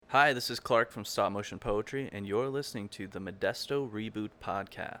Hi, this is Clark from Stop Motion Poetry, and you're listening to the Modesto Reboot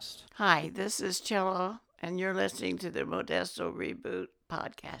Podcast. Hi, this is Cello, and you're listening to the Modesto Reboot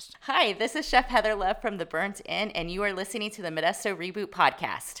Podcast. Hi, this is Chef Heather Love from The Burnt Inn, and you are listening to the Modesto Reboot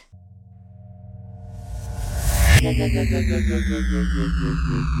Podcast.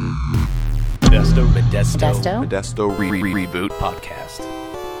 Modesto Reboot Podcast.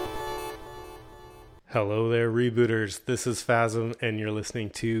 Hello there, rebooters. This is Phasm, and you're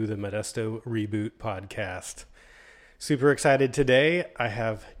listening to the Modesto Reboot Podcast. Super excited today. I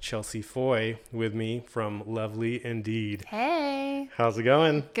have Chelsea Foy with me from Lovely Indeed. Hey. How's it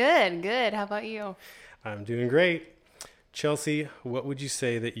going? Good. How about you? I'm doing great. Chelsea, what would you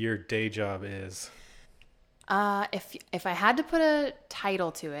say that your day job is? If I had to put a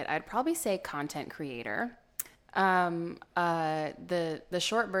title to it, I'd probably say content creator. The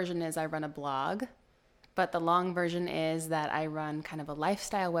short version is I run a blog, but the long version is that I run kind of a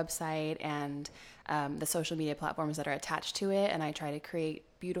lifestyle website and the social media platforms that are attached to it, and I try to create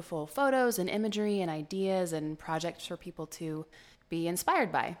beautiful photos and imagery and ideas and projects for people to be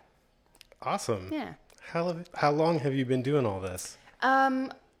inspired by. Awesome. Yeah. How long have you been doing all this?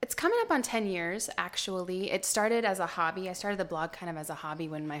 It's coming up on 10 years, actually. It started as a hobby. I started the blog kind of as a hobby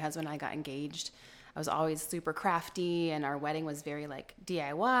when my husband and I got engaged. I was always super crafty, and our wedding was very like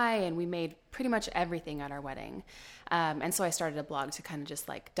DIY, and we made pretty much everything at our wedding. And so I started a blog to kind of just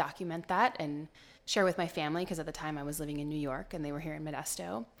like document that and share with my family, because at the time I was living in New York and they were here in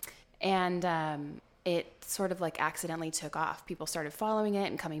Modesto. And it sort of like accidentally took off. People started following it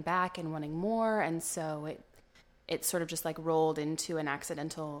and coming back and wanting more. And so it sort of just like rolled into an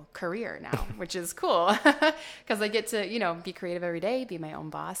accidental career now, which is cool because I get to, be creative every day, be my own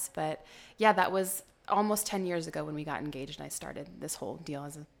boss. But yeah, that was almost 10 years ago when we got engaged and I started this whole deal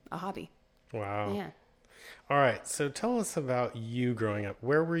as a hobby. Wow. Yeah. All right. So tell us about you growing up.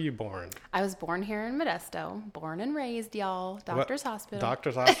 Where were you born? I was born here in Modesto, born and raised, y'all. Doctor's Hospital.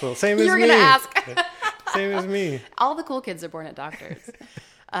 Doctor's Hospital. Same as me. You were going to ask. Same as me. All the cool kids are born at Doctor's.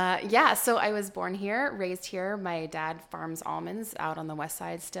 So I was born here, raised here. My dad farms almonds out on the west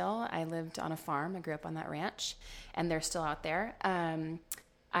side still. I lived on a farm. I grew up on that ranch, and they're still out there.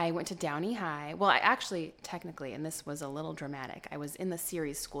 I went to Downey High. Well, I actually, technically, and this was a little dramatic, I was in the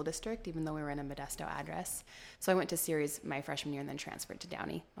Ceres school district, even though we were in a Modesto address. So I went to Ceres my freshman year and then transferred to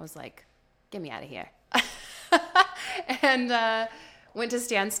Downey. I was like, get me out of here. And went to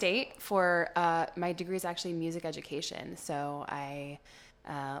Stan State for my degree is actually music education. So I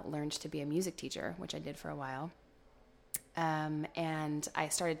learned to be a music teacher, which I did for a while. And I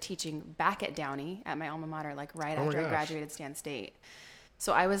started teaching back at Downey at my alma mater, like right after I graduated Stan State.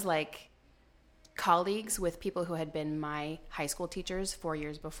 So I was like colleagues with people who had been my high school teachers 4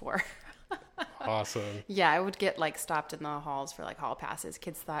 years before. Awesome. Yeah, I would get like stopped in the halls for like hall passes.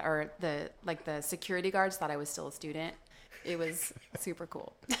 Kids thought, or the security guards thought I was still a student. It was super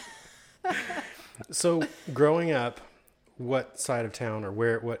cool. So growing up, what side of town or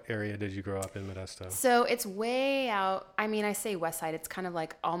what area did you grow up in Modesto? So it's way out. I mean, I say west side. It's kind of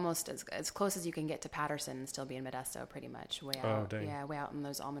like almost as close as you can get to Patterson and still be in Modesto, pretty much. Way out. Oh, dang. Yeah, way out in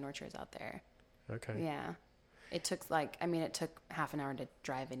those almond orchards out there. Okay. Yeah. It took it took half an hour to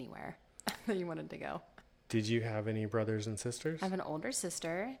drive anywhere that you wanted to go. Did you have any brothers and sisters? I have an older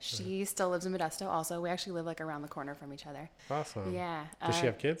sister. She still lives in Modesto also. We actually live like around the corner from each other. Awesome. Yeah. Does she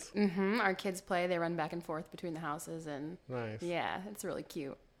have kids? Mm-hmm. Our kids play. They run back and forth between the houses. And nice. Yeah, it's really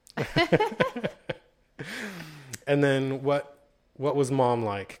cute. And then what was mom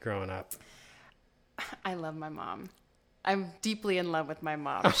like growing up? I love my mom. I'm deeply in love with my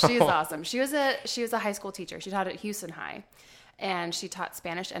mom. She's awesome. She was a high school teacher. She taught at Houston High. And she taught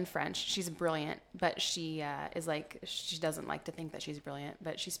Spanish and French. She's brilliant, but she she doesn't like to think that she's brilliant,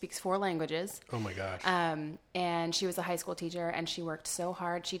 but she speaks 4 languages. Oh my gosh. And she was a high school teacher, and she worked so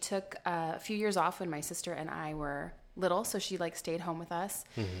hard. She took a few years off when my sister and I were little, so she like stayed home with us.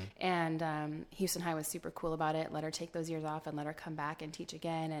 Mm-hmm. And Houston High was super cool about it. Let her take those years off and let her come back and teach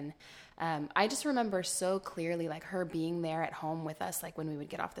again. And I just remember so clearly like her being there at home with us, like when we would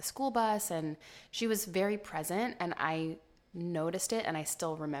get off the school bus, and she was very present, and I noticed it, and I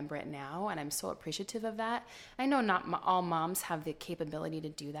still remember it now, and I'm so appreciative of that. I know not all moms have the capability to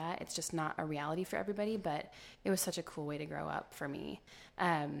do that. It's just not a reality for everybody, but it was such a cool way to grow up for me.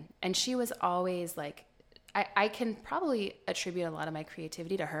 And she was always like, I can probably attribute a lot of my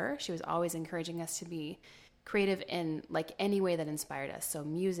creativity to her. She was always encouraging us to be creative in like any way that inspired us. So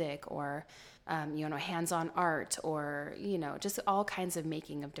music or, hands-on art or, just all kinds of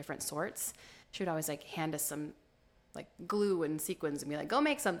making of different sorts. She would always like hand us some like glue and sequins and be like, go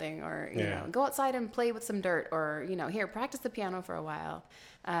make something, or, you Yeah. know, go outside and play with some dirt, or, you know, here, practice the piano for a while.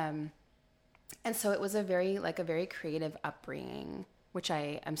 And so it was a very creative upbringing, which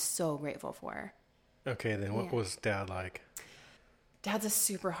I am so grateful for. Okay, then what was Dad like? Dad's a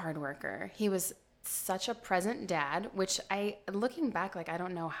super hard worker. He was such a present dad, which looking back, like, I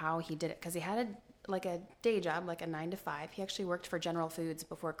don't know how he did it, because he had a day job, like a 9 to 5. He actually worked for General Foods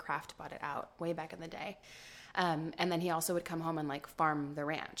before Kraft bought it out way back in the day. And then he also would come home and like farm the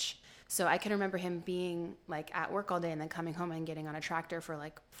ranch. So I can remember him being like at work all day and then coming home and getting on a tractor for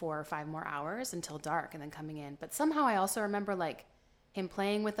like 4 or 5 more hours until dark and then coming in. But somehow I also remember like him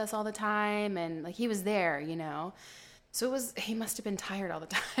playing with us all the time, and like he was there, you know. So he must have been tired all the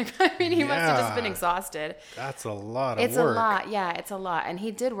time. I mean, he must have just been exhausted. That's a lot of work. It's a lot. Yeah, it's a lot. And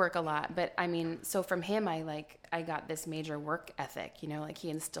he did work a lot. But I mean, so from him, I got this major work ethic, you know, like he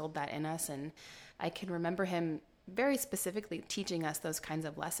instilled that in us. And I can remember him very specifically teaching us those kinds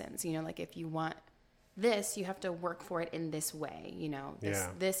of lessons, you know, like if you want this, you have to work for it in this way, you know,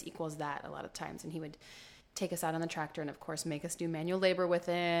 this equals that a lot of times. And he would take us out on the tractor and of course make us do manual labor with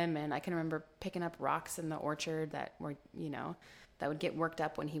him. And I can remember picking up rocks in the orchard that were, you know, that would get worked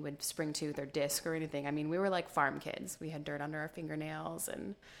up when he would spring tooth or disc or anything. I mean, we were like farm kids. We had dirt under our fingernails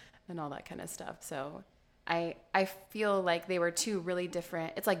and all that kind of stuff. So I feel like they were two really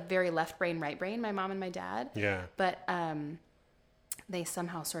different, it's like very left brain, right brain, my mom and my dad. Yeah. But they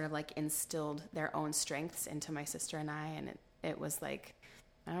somehow sort of like instilled their own strengths into my sister and I. And it was like,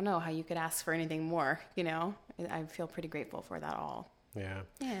 I don't know how you could ask for anything more, you know? I feel pretty grateful for that all. Yeah.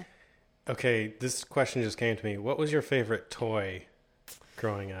 Yeah. Okay, this question just came to me. What was your favorite toy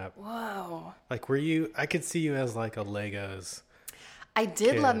growing up? Whoa. Like, I could see you as like a Legos. I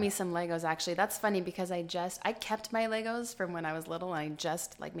did kid. love me some Legos, actually. That's funny because I kept my Legos from when I was little, and I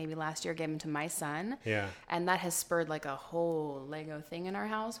just, like, maybe last year gave them to my son. Yeah. And that has spurred, like, a whole Lego thing in our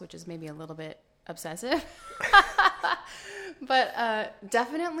house, which is maybe a little bit obsessive. But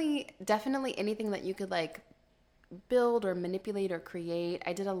definitely anything that you could, like, build or manipulate or create.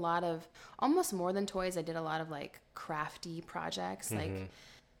 I did a lot of, almost more than toys, I did a lot of, like, crafty projects, Mm-hmm. like...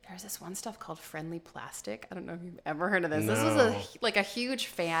 There's this one stuff called Friendly Plastic. I don't know if you've ever heard of this. No. This was a huge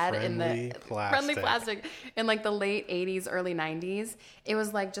fad in the Friendly Plastic in like the late 80s, early 90s. It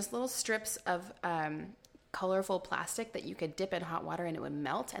was like just little strips of colorful plastic that you could dip in hot water and it would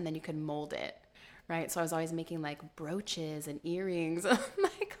melt, and then you could mold it. Right. So I was always making like brooches and earrings,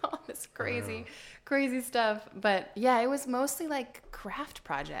 like all this crazy stuff. But yeah, it was mostly like craft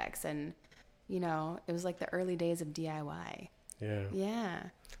projects, and you know, it was like the early days of DIY. Yeah. Yeah.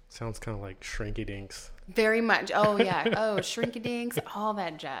 Sounds kind of like Shrinky Dinks. Very much. Oh, yeah. Oh, Shrinky Dinks, all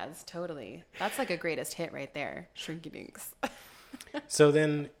that jazz. Totally. That's like a greatest hit right there. Shrinky Dinks. So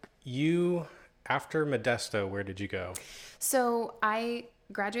then after Modesto, where did you go? So I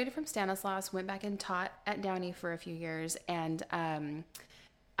graduated from Stanislaus, went back and taught at Downey for a few years. And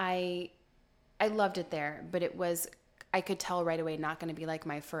I loved it there, but I could tell right away not going to be like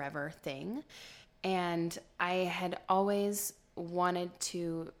my forever thing. And I had always wanted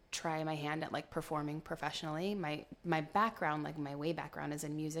to try my hand at like performing professionally. My background, like my way background, is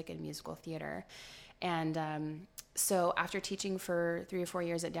in music and musical theater. And so after teaching for 3 or 4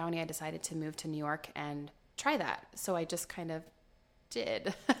 years at Downey, I decided to move to New York and try that. So I just kind of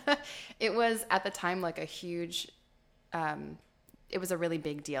did. It was at the time like a huge, it was a really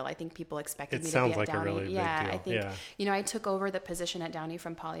big deal. I think people expected me to be at Downey. It sounds like a really big deal. I think, you know, I took over the position at Downey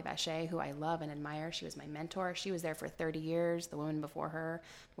from Polly Vache, who I love and admire. She was my mentor. She was there for 30 years. The woman before her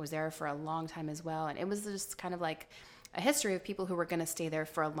was there for a long time as well. And it was just kind of like a history of people who were going to stay there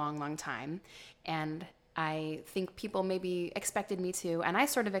for a long, long time. And I think people maybe expected me to, and I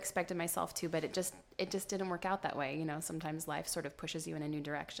sort of expected myself to, but it just didn't work out that way. You know, sometimes life sort of pushes you in a new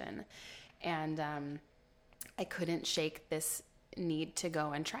direction. And I couldn't shake this need to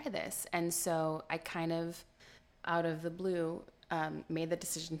go and try this. And so I kind of, out of the blue, made the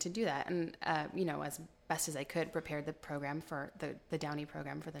decision to do that. And, you know, as best as I could, prepared the program for the Downey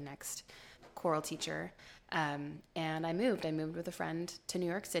program for the next choral teacher. And I moved with a friend to New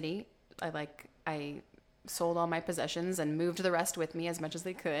York City. I sold all my possessions and moved the rest with me as much as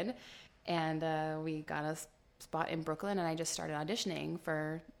they could. And we got a spot in Brooklyn, and I just started auditioning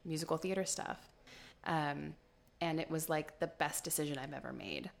for musical theater stuff. And it was like the best decision I've ever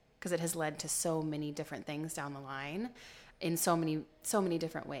made, because it has led to so many different things down the line in so many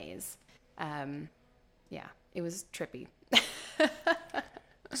different ways. Yeah, it was trippy.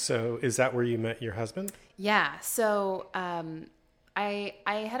 So is that where you met your husband? Yeah. So I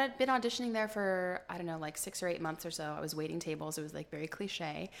had been auditioning there for, I don't know, like 6 or 8 months or so. I was waiting tables. It was like very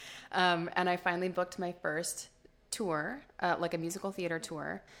cliche. And I finally booked my first tour, like a musical theater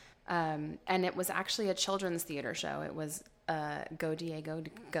tour. And it was actually a children's theater show. It was Go Diego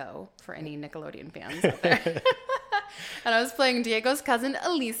Go for any Nickelodeon fans out there. And I was playing Diego's cousin,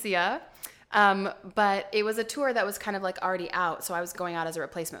 Alicia. But it was a tour that was kind of like already out. So I was going out as a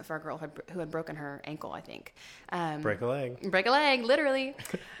replacement for a girl who had broken her ankle, I think. Break a leg. Break a leg, literally.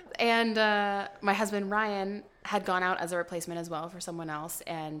 And my husband, Ryan, had gone out as a replacement as well for someone else.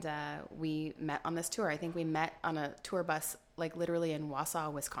 And we met on this tour. I think we met on a tour bus, like literally in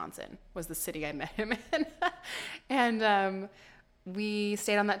Wausau, Wisconsin, was the city I met him in. And we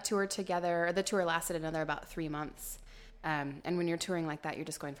stayed on that tour together. The tour lasted another about 3 months. And when you're touring like that, you're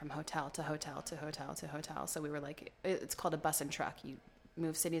just going from hotel to hotel to hotel to hotel. So we were like, it's called a bus and truck. You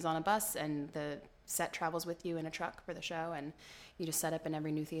move cities on a bus, and the set travels with you in a truck for the show, and you just set up in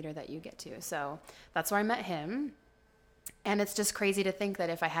every new theater that you get to. So that's where I met him. And it's just crazy to think that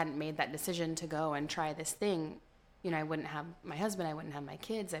if I hadn't made that decision to go and try this thing, you know, I wouldn't have my husband, I wouldn't have my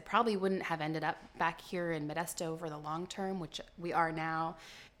kids. I probably wouldn't have ended up back here in Modesto for the long term, which we are now.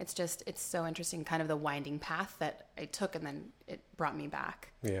 It's so interesting, kind of the winding path that I took, and then it brought me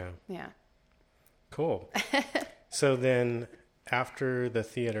back. Yeah. Yeah. Cool. So then after the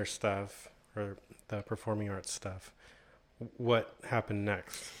theater stuff or the performing arts stuff, what happened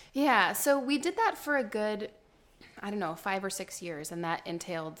next? Yeah. So we did that for a good, 5 or 6 years. And that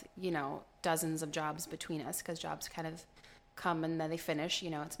entailed, dozens of jobs between us, because jobs kind of come and then they finish.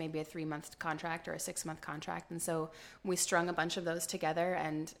 It's maybe a 3-month contract or a 6-month contract. And so we strung a bunch of those together,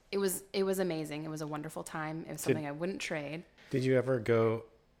 and it was amazing. It was a wonderful time. It was something I wouldn't trade. Did you ever go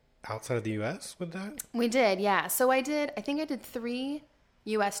outside of the U.S. with that? We did, yeah. So I think I did 3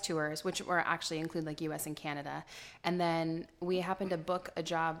 U.S. tours, which were actually include like U.S. and Canada. And then we happened to book a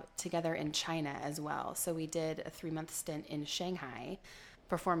job together in China as well. So we did a 3-month stint in Shanghai,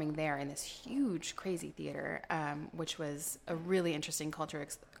 performing there in this huge, crazy theater, which was a really interesting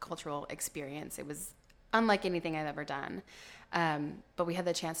cultural experience. It was unlike anything I've ever done. But we had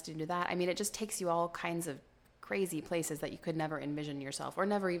the chance to do that. I mean, it just takes you all kinds of crazy places that you could never envision yourself, or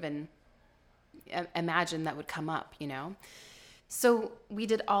never even imagine that would come up, So we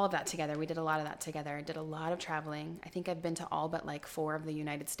did all of that together. We did a lot of that together. I did a lot of traveling. I think I've been to all but like 4 of the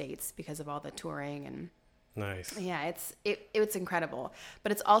United States because of all the touring. And nice. Yeah, it's incredible.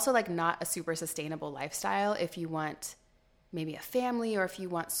 But it's also like not a super sustainable lifestyle if you want maybe a family, or if you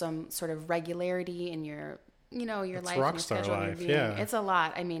want some sort of regularity in your It's life, rock and your star schedule. life. Yeah. It's a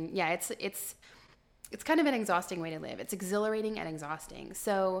lot. I mean, yeah, it's kind of an exhausting way to live. It's exhilarating and exhausting.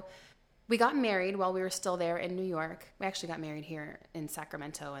 So we got married while we were still there in New York. We actually got married here in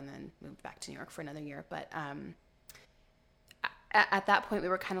Sacramento and then moved back to New York for another year. But at that point, we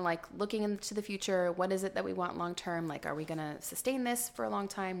were kind of like looking into the future. What is it that we want long term? Like, are we going to sustain this for a long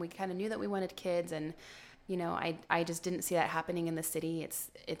time? We kind of knew that we wanted kids, and I just didn't see that happening in the city.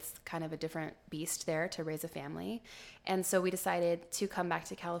 It's kind of a different beast there to raise a family. And so we decided to come back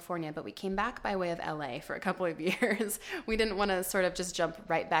to California, but we came back by way of LA for a couple of years. We didn't want to sort of just jump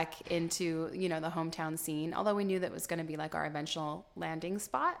right back into, the hometown scene, although we knew that was going to be like our eventual landing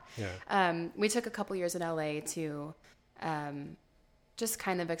spot. Yeah. We took a couple years in LA to just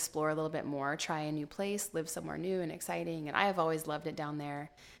kind of explore a little bit more, try a new place, live somewhere new and exciting. And I have always loved it down there.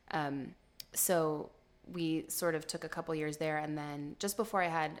 So we sort of took a couple years there, and then just before I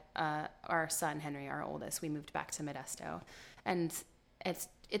had our son Henry, our oldest, we moved back to Modesto, and it's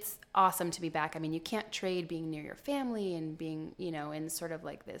awesome to be back. I mean, you can't trade being near your family and being in sort of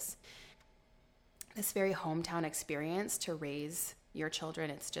like this very hometown experience to raise your children.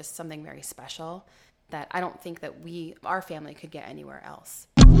 It's just something very special that I don't think that our family could get anywhere else.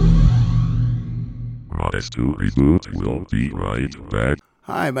 Modesto Reboot will be right back.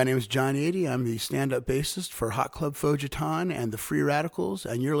 Hi, my name is John Eady. I'm the stand-up bassist for Hot Club Fojaton and the Free Radicals,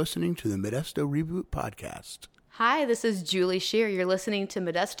 and you're listening to the Modesto Reboot Podcast. Hi, this is Julie Shear. You're listening to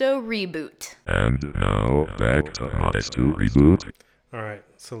Modesto Reboot. And now, back to Modesto Reboot. All right,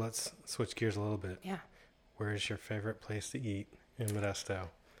 so let's switch gears a little bit. Yeah. Where is your favorite place to eat in Modesto?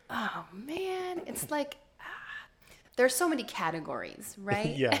 Oh, man. It's like, there's so many categories,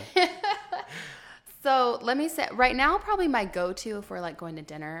 right? Yeah. So let me say, right now, probably my go-to if we're like going to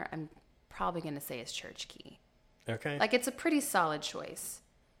dinner, I'm probably going to say is Church Key. Okay. Like, it's a pretty solid choice.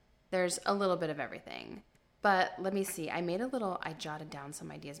 There's a little bit of everything. But let me see. I jotted down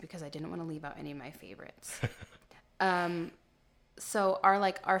some ideas because I didn't want to leave out any of my favorites. So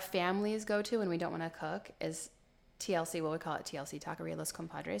our family's go-to when we don't want to cook is TLC, what we call it TLC, Taqueria Los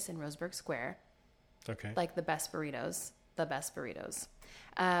Compadres in Roseburg Square. Okay. Like the best burritos.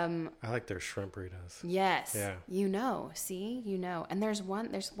 I like their shrimp burritos. Yes. Yeah. See, And there's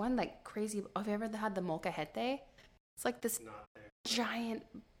one like crazy. Have you ever had the molcajete? It's like this giant.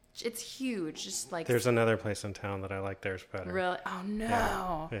 It's huge. Just like There's another place in town that I like theirs better. really. Oh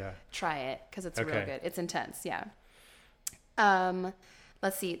no! Yeah. Try it because it's real Okay. good. It's intense. Yeah.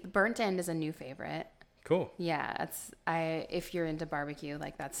 Let's see. The Burnt End is a new favorite. Cool. Yeah, if you're into barbecue,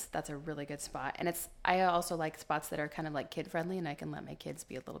 like that's a really good spot. And I also like spots that are kind of like kid friendly, and I can let my kids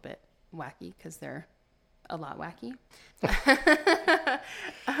be a little bit wacky because they're a lot wacky.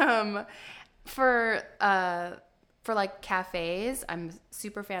 For like cafes, I'm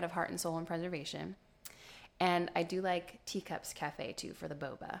super fan of Heart and Soul and Preservation, and I do like Teacups Cafe too for the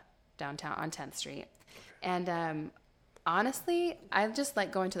boba downtown on 10th Street. And honestly, I just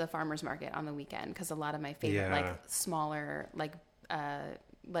like going to the farmer's market on the weekend because a lot of my favorite like smaller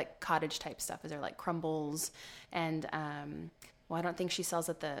like cottage type stuff is there like Crumbles and well, I don't think she sells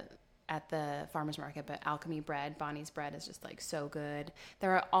at the farmer's market, but Alchemy Bread, Bonnie's Bread is just like so good.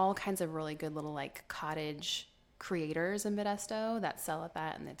 There are all kinds of really good little like cottage creators in Modesto that sell at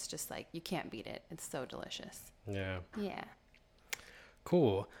that, and it's just like you can't beat it. It's so delicious. Yeah. Yeah.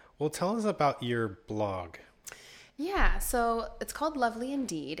 Cool. Well, tell us about your blog. Yeah, so it's called Lovely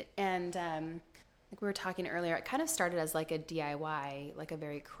Indeed, and like we were talking earlier, it kind of started as like a DIY, like a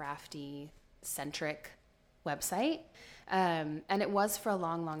very crafty centric website, and it was for a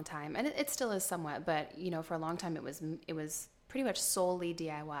long time, and it still is somewhat, but you know, for a long time it was pretty much solely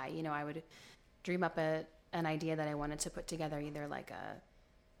DIY. You know, I would dream up an idea that I wanted to put together, either like a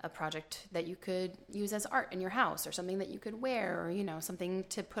project that you could use as art in your house or something that you could wear, or, you know, something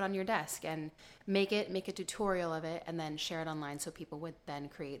to put on your desk, and make a tutorial of it and then share it online so people would then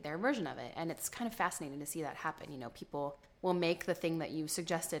create their version of it. And it's kind of fascinating to see that happen. You know, people will make the thing that you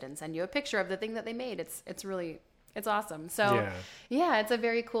suggested and send you a picture of the thing that they made. It's awesome. So yeah, it's a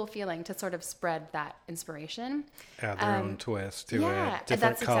very cool feeling to sort of spread that inspiration. Add their own twist to it.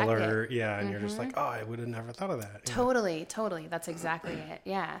 Different color. Exactly and you're just like, oh, I would have never thought of that. Totally. That's exactly it.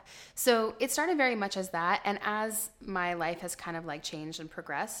 Yeah. So it started very much as that. And as my life has kind of like changed and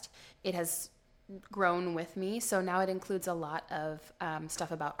progressed, it has grown with me. So now it includes a lot of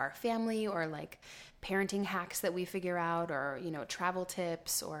stuff about our family, or like parenting hacks that we figure out, or, you know, travel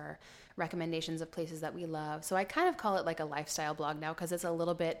tips, or recommendations of places that we love. So I kind of call it like a lifestyle blog now, because it's a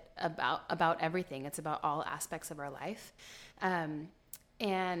little bit about everything. It's about all aspects of our life.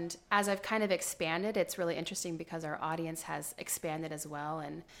 And as I've kind of expanded, it's really interesting because our audience has expanded as well.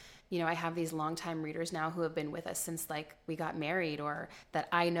 And, you know, I have these longtime readers now who have been with us since like we got married, or that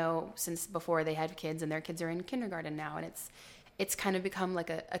I know since before they had kids, and their kids are in kindergarten now. And it's kind of become like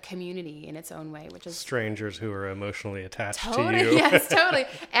a community in its own way, which is strangers who are emotionally attached to you. Yes, totally.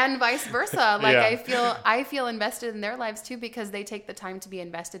 And vice versa. Like I feel invested in their lives too, because they take the time to be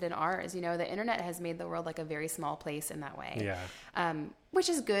invested in ours. You know, the internet has made the world like a very small place in that way. Yeah. Which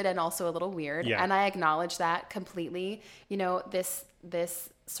is good and also a little weird. Yeah. And I acknowledge that completely. You know, this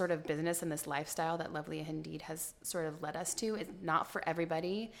sort of business and this lifestyle that Lovely Indeed has sort of led us to is not for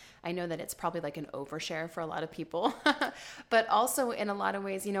everybody. I know that it's probably like an overshare for a lot of people, but also in a lot of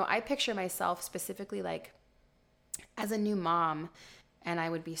ways, you know, I picture myself specifically like as a new mom, and I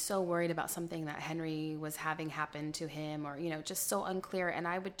would be so worried about something that Henry was having happen to him, or, you know, just so unclear. And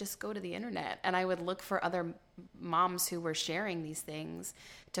I would just go to the internet and I would look for other moms who were sharing these things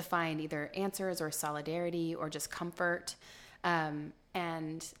to find either answers or solidarity or just comfort.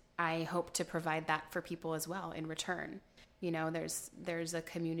 And I hope to provide that for people as well in return. You know, there's a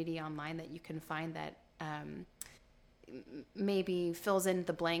community online that you can find that maybe fills in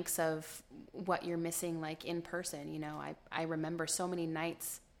the blanks of what you're missing, like in person. You know, I remember so many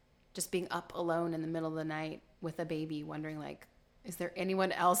nights just being up alone in the middle of the night with a baby, wondering like, is there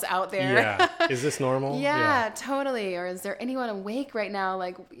anyone else out there? Yeah. Is this normal? Yeah, totally. Or is there anyone awake right now?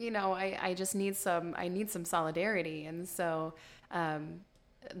 Like, you know, I just need some solidarity. And so,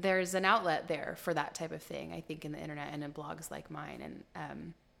 there's an outlet there for that type of thing, I think, in the internet and in blogs like mine.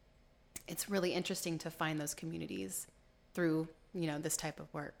 And, it's really interesting to find those communities through, you know, this type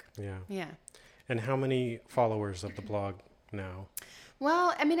of work. Yeah. Yeah. And how many followers of the blog now?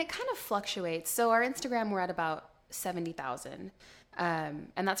 Well, I mean, it kind of fluctuates. So our Instagram, we're at about 70,000.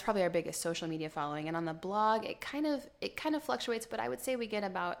 And that's probably our biggest social media following. And on the blog, it kind of fluctuates, but I would say we get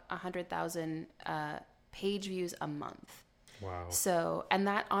about 100,000 page views a month. Wow. So, and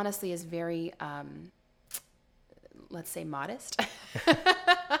that honestly is very, let's say, modest.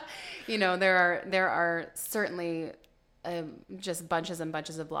 You know, there are certainly just bunches and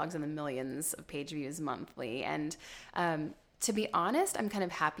bunches of blogs in the millions of page views monthly. And to be honest, I'm kind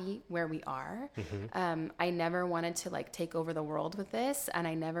of happy where we are. Mm-hmm. I never wanted to like take over the world with this, and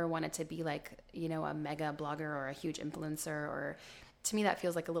I never wanted to be like, you know, a mega blogger or a huge influencer or to me, that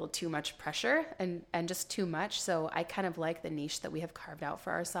feels like a little too much pressure and just too much. So I kind of like the niche that we have carved out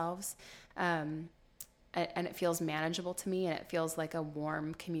for ourselves. And it feels manageable to me, and it feels like a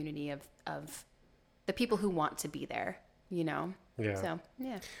warm community of the people who want to be there, you know? Yeah. So,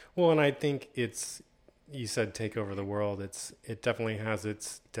 yeah. Well, and I think you said take over the world. It definitely has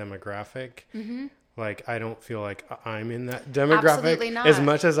its demographic. Mm-hmm. Like, I don't feel like I'm in that demographic. Absolutely not. As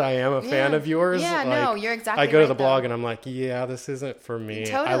much as I am a fan of yours. Yeah, like, no, you're exactly I go to right, the blog though. and I'm like, yeah, this isn't for me.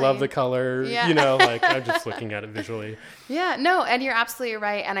 Totally. I love the color, Yeah. you know, like I'm just looking at it visually. Yeah, no, and you're absolutely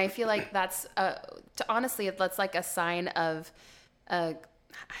right. And I feel like that's, honestly, that's like a sign of, I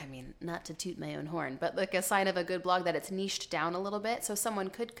mean, not to toot my own horn, but like a sign of a good blog that it's niched down a little bit. So someone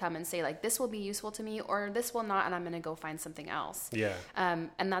could come and say like, this will be useful to me, or this will not, and I'm going to go find something else. Yeah.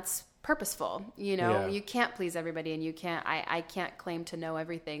 And that's purposeful, you know. Yeah. You can't please everybody, and I can't claim to know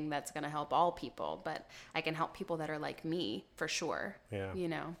everything that's going to help all people, but I can help people that are like me for sure. Yeah. You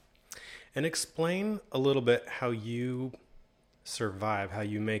know. And explain a little bit how you survive, how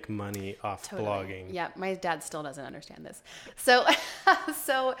you make money off blogging. Yeah, my dad still doesn't understand this. So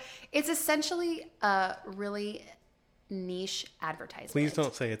so it's essentially a really niche advertisement. Please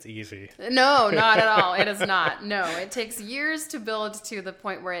don't say it's easy. No, not at all. It is not. No, it takes years to build to the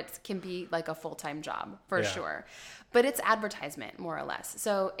point where it can be like a full-time job for sure. But it's advertisement, more or less.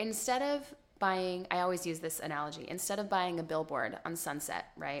 So instead of buying, I always use this analogy, instead of buying a billboard on Sunset,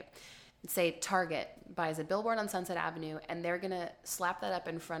 right? Say Target buys a billboard on Sunset Avenue, and they're going to slap that up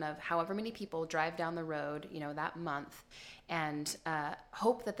in front of however many people drive down the road, you know, that month, and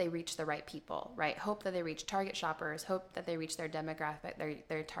hope that they reach the right people, right? Hope that they reach Target shoppers, hope that they reach their demographic,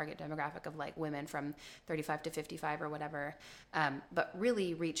 their target demographic of like women from 35 to 55 or whatever, but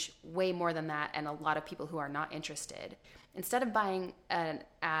really reach way more than that, and a lot of people who are not interested. Instead of buying an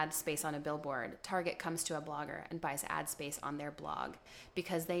ad space on a billboard, Target comes to a blogger and buys ad space on their blog,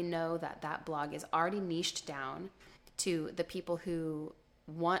 because they know that that blog is already niched down to the people who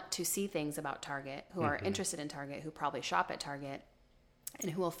want to see things about Target, who are interested in Target, who probably shop at Target,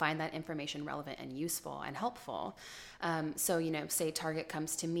 and who will find that information relevant and useful and helpful. So, you know, say Target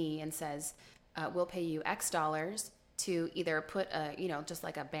comes to me and says, we'll pay you X dollars to either put a, you know, just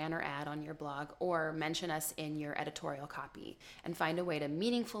like a banner ad on your blog, or mention us in your editorial copy, and find a way to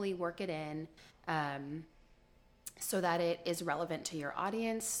meaningfully work it in, so that it is relevant to your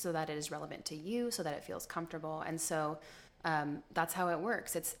audience, so that it is relevant to you, so that it feels comfortable. And so that's how it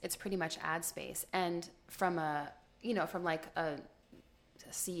works. It's pretty much ad space. And from like a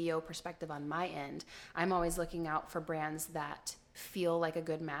CEO perspective on my end, I'm always looking out for brands that feel like a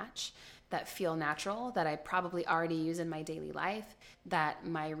good match, that feel natural, that I probably already use in my daily life, that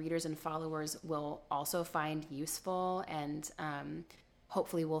my readers and followers will also find useful, and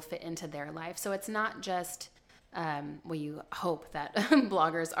hopefully will fit into their life. So it's not just, well, you hope that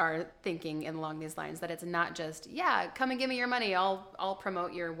bloggers are thinking along these lines, that it's not just, yeah, come and give me your money, I'll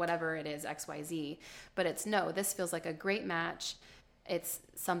promote your whatever it is, XYZ. But it's, no, this feels like a great match. It's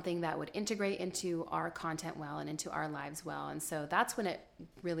something that would integrate into our content well and into our lives well. And so that's when it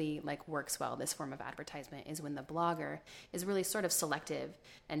really like works well, this form of advertisement, is when the blogger is really sort of selective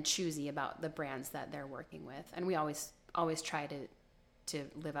and choosy about the brands that they're working with. And we always try to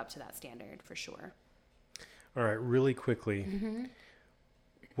live up to that standard, for sure. All right, really quickly. Mm-hmm.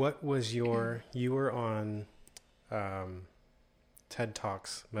 What was you were on TED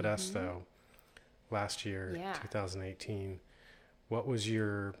Talks Modesto last year, 2018. What was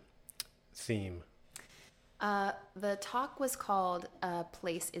your theme? The talk was called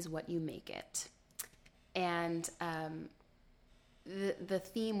 "Place is What You Make It," and the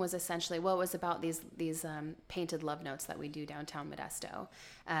theme was essentially, well, it was about these painted love notes that we do downtown Modesto,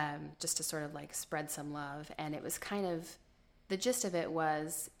 just to sort of like spread some love. And it was kind of, the gist of it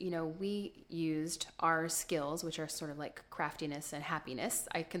was, you know, we used our skills, which are sort of like craftiness and happiness.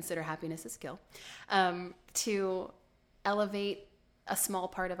 I consider happiness a skill, to elevate a small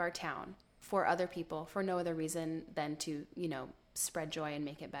part of our town for other people, for no other reason than to, you know, spread joy and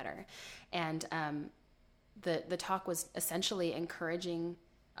make it better. And the talk was essentially encouraging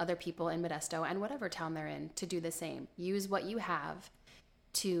other people in Modesto and whatever town they're in to do the same. Use what you have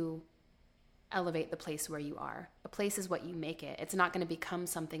to elevate the place where you are. A place is what you make it. It's not going to become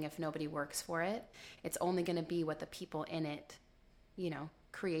something if nobody works for it. It's only going to be what the people in it, you know,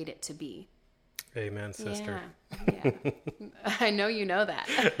 create it to be. Amen, sister. Yeah. I know you know that.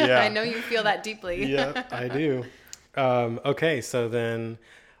 Yeah. I know you feel that deeply. Yeah, I do. Okay, so then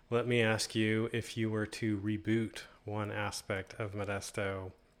let me ask you, if you were to reboot one aspect of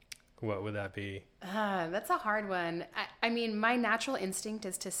Modesto, what would that be? That's a hard one. I mean, my natural instinct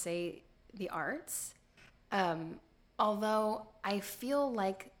is to say the arts. Although I feel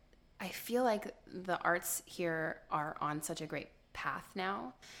like the arts here are on such a great path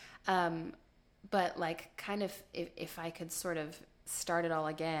now. But like kind of if I could sort of start it all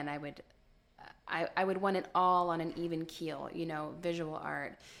again, I would want it all on an even keel, you know, visual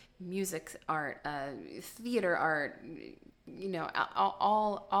art, music art, theater art, you know,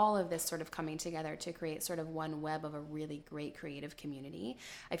 all of this sort of coming together to create sort of one web of a really great creative community.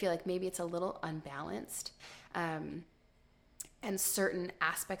 I feel like maybe it's a little unbalanced. And certain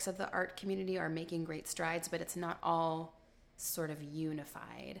aspects of the art community are making great strides, but it's not all sort of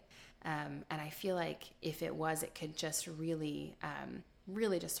unified. And I feel like if it was, it could just really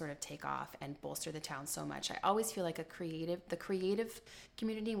just sort of take off and bolster the town so much. I always feel like the creative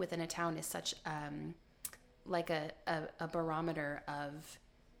community within a town is such like a barometer of,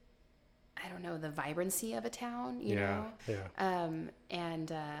 I don't know, the vibrancy of a town, you know? Yeah.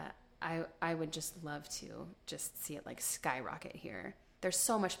 I would just love to just see it like skyrocket here. There's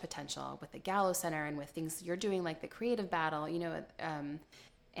so much potential with the Gallo Center and with things you're doing like the Creative Battle, you know,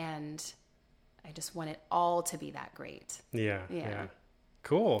 and I just want it all to be that great. Yeah.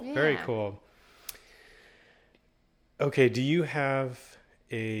 Cool. Yeah. Very cool. Okay. Do you have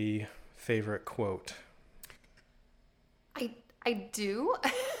a favorite quote? I do.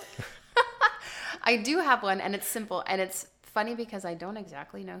 I do have one, and it's simple, and it's funny because I don't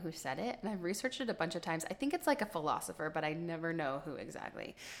exactly know who said it, and I've researched it a bunch of times. I think it's like a philosopher, but I never know who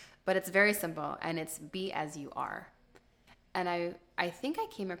exactly. But it's very simple, and it's be as you are. And I think I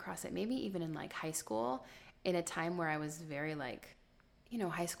came across it maybe even in like high school, in a time where I was very like, you know,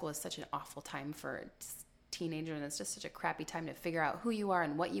 high school is such an awful time for a teenager, and it's just such a crappy time to figure out who you are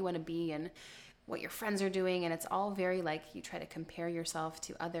and what you want to be and what your friends are doing, and it's all very like you try to compare yourself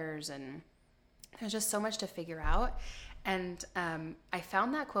to others, and there's just so much to figure out. And I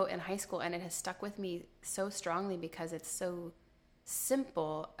found that quote in high school, and it has stuck with me so strongly because it's so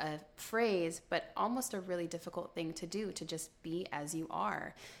simple a phrase, but almost a really difficult thing to do, to just be as you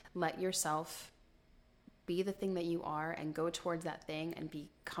are. Let yourself be the thing that you are and go towards that thing and be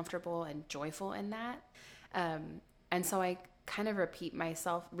comfortable and joyful in that. And so I kind of repeat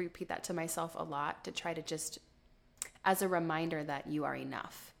that to myself a lot, to try to just, as a reminder that you are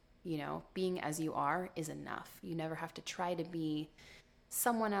enough. You know, being as you are is enough. You never have to try to be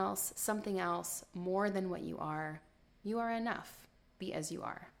someone else, something else, more than what you are. You are enough. Be as you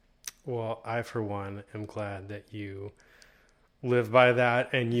are. Well, I, for one, am glad that you live by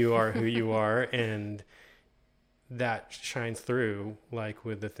that and you are who you are, and that shines through, like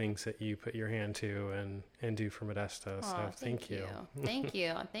with the things that you put your hand to and do for Modesto. So thank you. Thank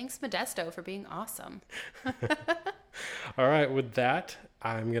you. Thanks, Modesto, for being awesome. All right. With that,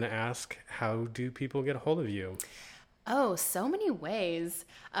 I'm going to ask, how do people get a hold of you? Oh, so many ways.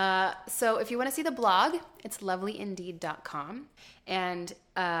 So if you want to see the blog, it's lovelyindeed.com. And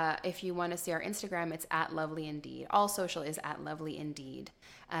if you want to see our Instagram, it's @lovelyindeed. All social is @lovelyindeed.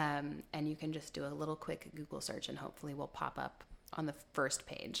 And you can just do a little quick Google search, and hopefully we'll pop up on the first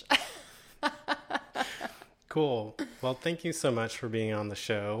page. Cool. Well, thank you so much for being on the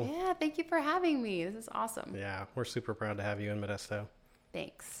show. Yeah, thank you for having me. This is awesome. Yeah, we're super proud to have you in Modesto.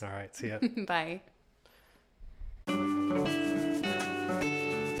 Thanks. All right, see ya. Bye.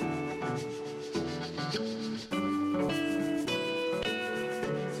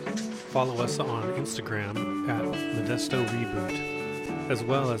 Follow us on Instagram @Modesto Reboot, as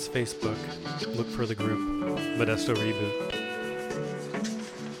well as Facebook. Look for the group Modesto Reboot.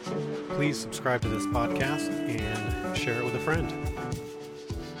 Please subscribe to this podcast and share it with a friend.